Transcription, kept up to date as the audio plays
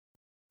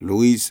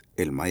Luis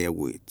el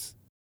Mayagüez.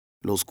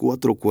 Los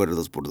cuatro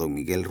acuerdos por Don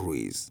Miguel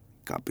Ruiz,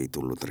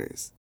 capítulo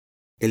 3.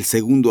 El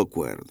segundo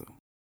acuerdo.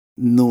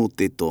 No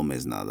te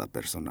tomes nada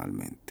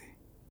personalmente.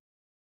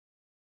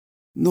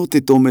 No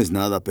te tomes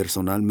nada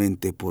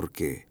personalmente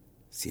porque,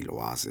 si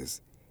lo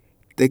haces,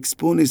 te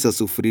expones a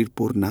sufrir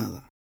por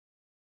nada.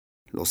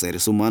 Los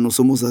seres humanos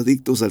somos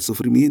adictos al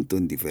sufrimiento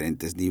en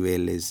diferentes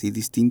niveles y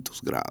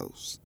distintos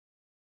grados.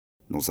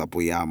 Nos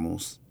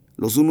apoyamos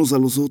los unos a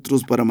los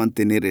otros para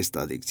mantener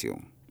esta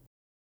adicción.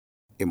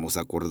 Hemos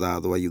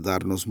acordado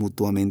ayudarnos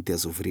mutuamente a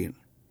sufrir.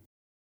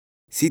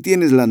 Si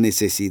tienes la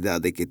necesidad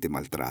de que te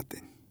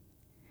maltraten,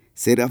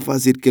 será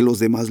fácil que los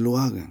demás lo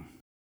hagan.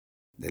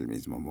 Del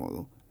mismo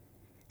modo,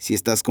 si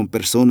estás con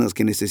personas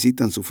que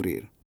necesitan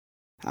sufrir,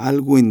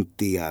 algo en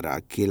ti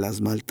hará que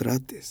las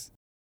maltrates.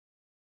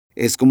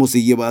 Es como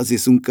si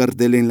llevases un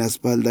cartel en la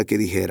espalda que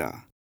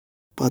dijera: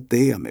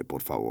 patéame,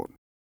 por favor.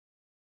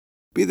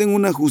 Piden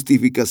una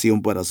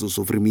justificación para su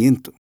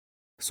sufrimiento.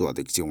 Su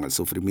adicción al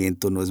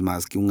sufrimiento no es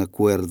más que un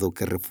acuerdo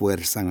que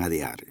refuerzan a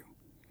diario.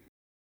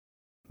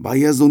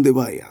 Vayas donde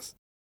vayas,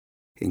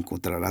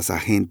 encontrarás a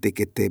gente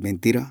que te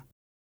mentirá.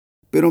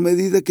 Pero a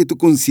medida que tu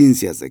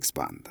conciencia se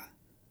expanda,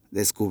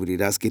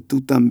 descubrirás que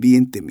tú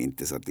también te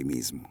mientes a ti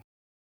mismo.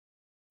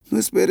 No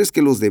esperes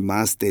que los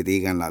demás te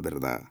digan la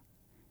verdad,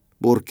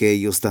 porque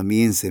ellos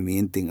también se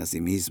mienten a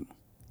sí mismos.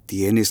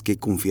 Tienes que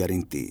confiar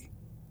en ti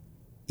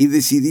y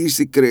decidir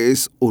si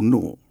crees o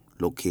no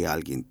lo que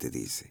alguien te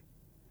dice.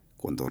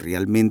 Cuando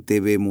realmente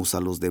vemos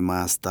a los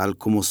demás tal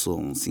como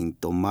son sin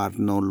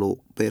tomárnoslo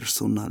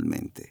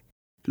personalmente,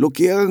 lo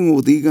que hagan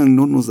o digan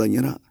no nos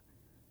dañará.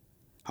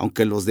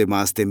 Aunque los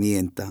demás te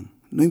mientan,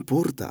 no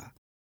importa.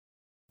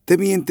 Te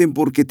mienten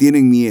porque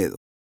tienen miedo.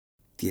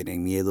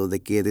 Tienen miedo de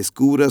que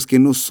descubras que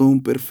no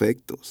son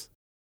perfectos.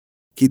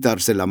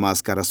 Quitarse la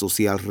máscara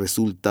social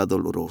resulta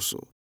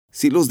doloroso.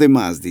 Si los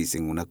demás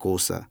dicen una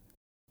cosa,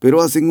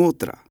 pero hacen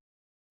otra,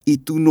 y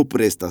tú no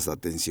prestas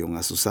atención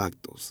a sus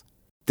actos,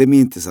 te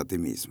mientes a ti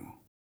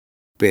mismo.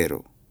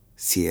 Pero,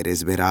 si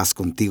eres veraz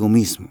contigo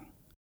mismo,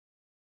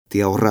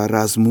 te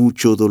ahorrarás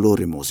mucho dolor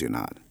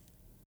emocional.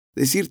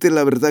 Decirte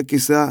la verdad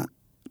quizá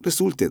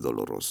resulte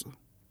doloroso,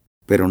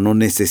 pero no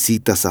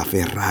necesitas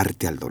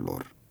aferrarte al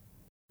dolor.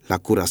 La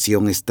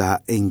curación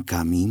está en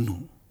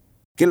camino.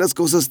 Que las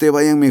cosas te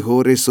vayan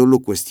mejor es solo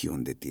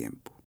cuestión de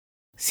tiempo.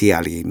 Si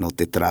alguien no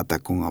te trata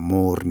con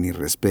amor ni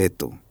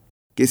respeto,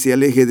 que se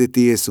aleje de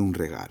ti es un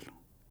regalo.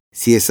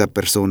 Si esa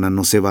persona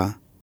no se va,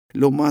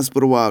 lo más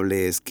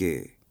probable es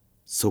que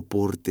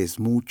soportes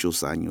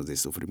muchos años de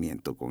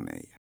sufrimiento con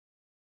ella.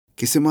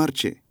 Que se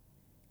marche.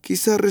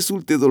 Quizá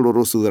resulte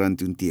doloroso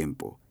durante un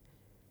tiempo,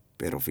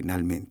 pero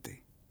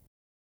finalmente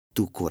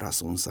tu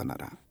corazón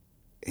sanará.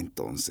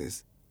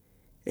 Entonces,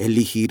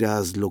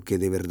 elegirás lo que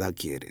de verdad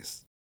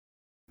quieres.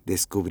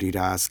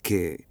 Descubrirás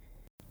que,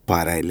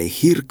 para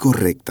elegir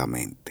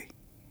correctamente,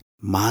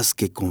 más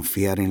que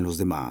confiar en los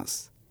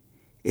demás,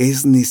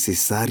 es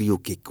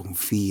necesario que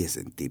confíes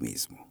en ti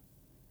mismo.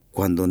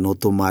 Cuando no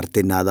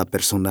tomarte nada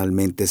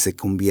personalmente se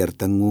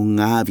convierta en un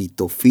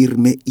hábito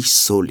firme y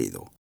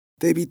sólido,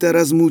 te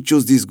evitarás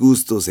muchos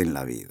disgustos en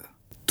la vida.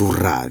 Tu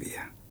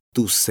rabia,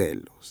 tus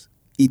celos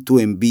y tu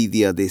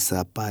envidia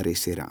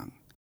desaparecerán.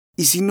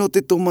 Y si no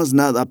te tomas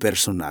nada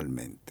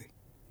personalmente,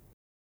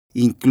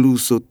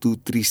 incluso tu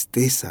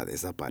tristeza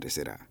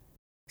desaparecerá.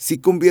 Si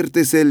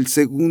conviertes el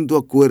segundo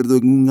acuerdo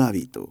en un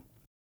hábito,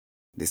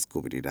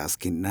 descubrirás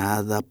que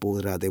nada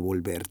podrá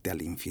devolverte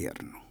al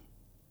infierno.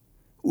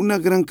 Una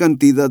gran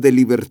cantidad de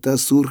libertad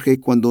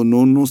surge cuando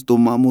no nos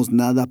tomamos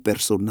nada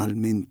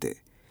personalmente.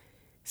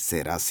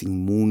 Serás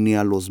inmune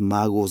a los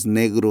magos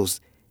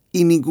negros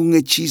y ningún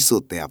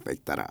hechizo te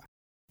afectará.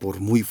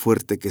 Por muy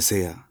fuerte que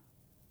sea,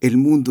 el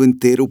mundo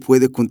entero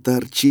puede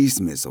contar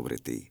chismes sobre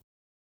ti.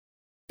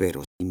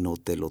 Pero si no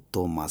te lo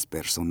tomas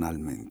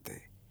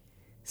personalmente,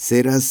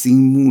 serás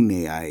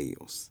inmune a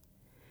ellos.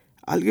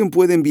 Alguien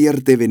puede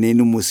enviarte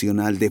veneno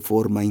emocional de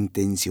forma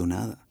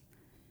intencionada,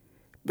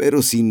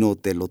 pero si no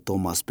te lo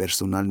tomas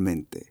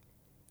personalmente,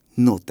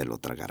 no te lo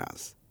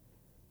tragarás.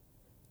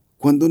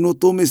 Cuando no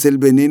tomes el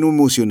veneno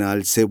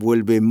emocional, se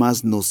vuelve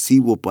más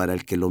nocivo para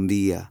el que lo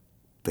envía,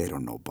 pero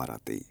no para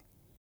ti.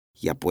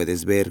 Ya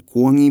puedes ver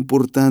cuán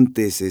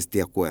importante es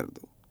este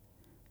acuerdo.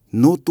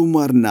 No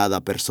tomar nada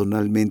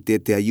personalmente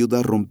te ayuda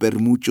a romper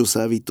muchos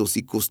hábitos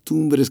y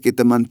costumbres que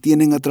te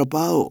mantienen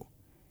atrapado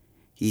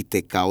y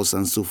te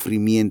causan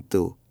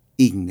sufrimiento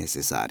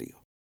innecesario.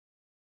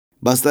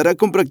 Bastará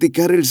con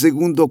practicar el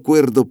segundo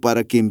acuerdo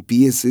para que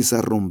empieces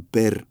a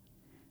romper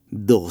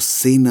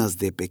docenas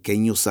de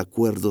pequeños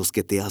acuerdos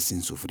que te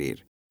hacen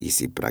sufrir. Y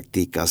si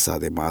practicas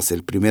además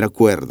el primer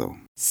acuerdo,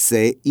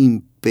 sé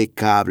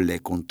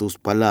impecable con tus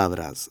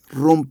palabras,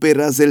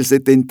 romperás el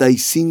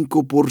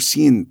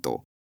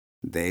 75%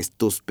 de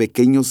estos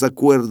pequeños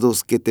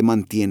acuerdos que te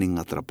mantienen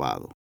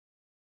atrapado.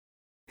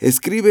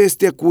 Escribe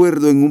este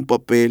acuerdo en un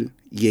papel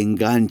y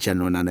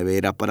engánchalo en la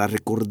nevera para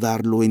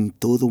recordarlo en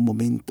todo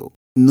momento.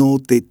 No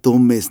te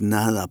tomes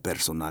nada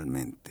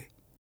personalmente.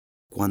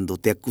 Cuando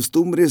te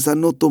acostumbres a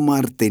no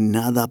tomarte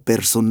nada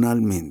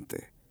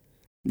personalmente,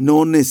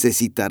 no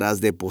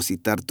necesitarás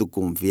depositar tu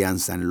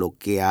confianza en lo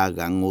que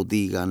hagan o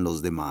digan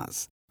los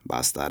demás.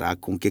 Bastará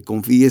con que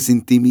confíes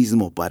en ti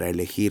mismo para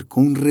elegir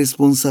con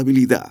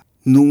responsabilidad.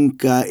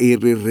 Nunca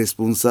eres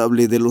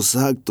responsable de los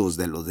actos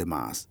de los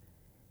demás.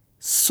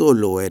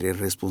 Solo eres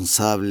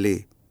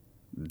responsable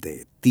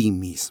de ti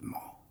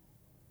mismo.